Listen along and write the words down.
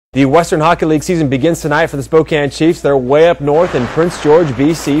The Western Hockey League season begins tonight for the Spokane Chiefs. They're way up north in Prince George,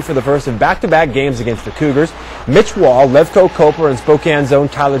 BC for the first of back-to-back games against the Cougars. Mitch Wall, Levko Koper, and Spokane's own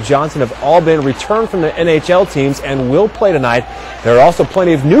Tyler Johnson have all been returned from the NHL teams and will play tonight. There are also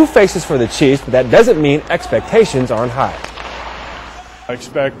plenty of new faces for the Chiefs, but that doesn't mean expectations aren't high. I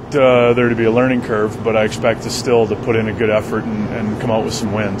expect there to be a learning curve, but I expect us still to put in a good effort and come out with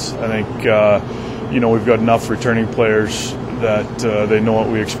some wins. I think we've got enough returning players that they know what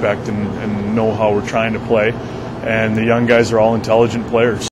we expect and know how we're trying to play. And the young guys are all intelligent players.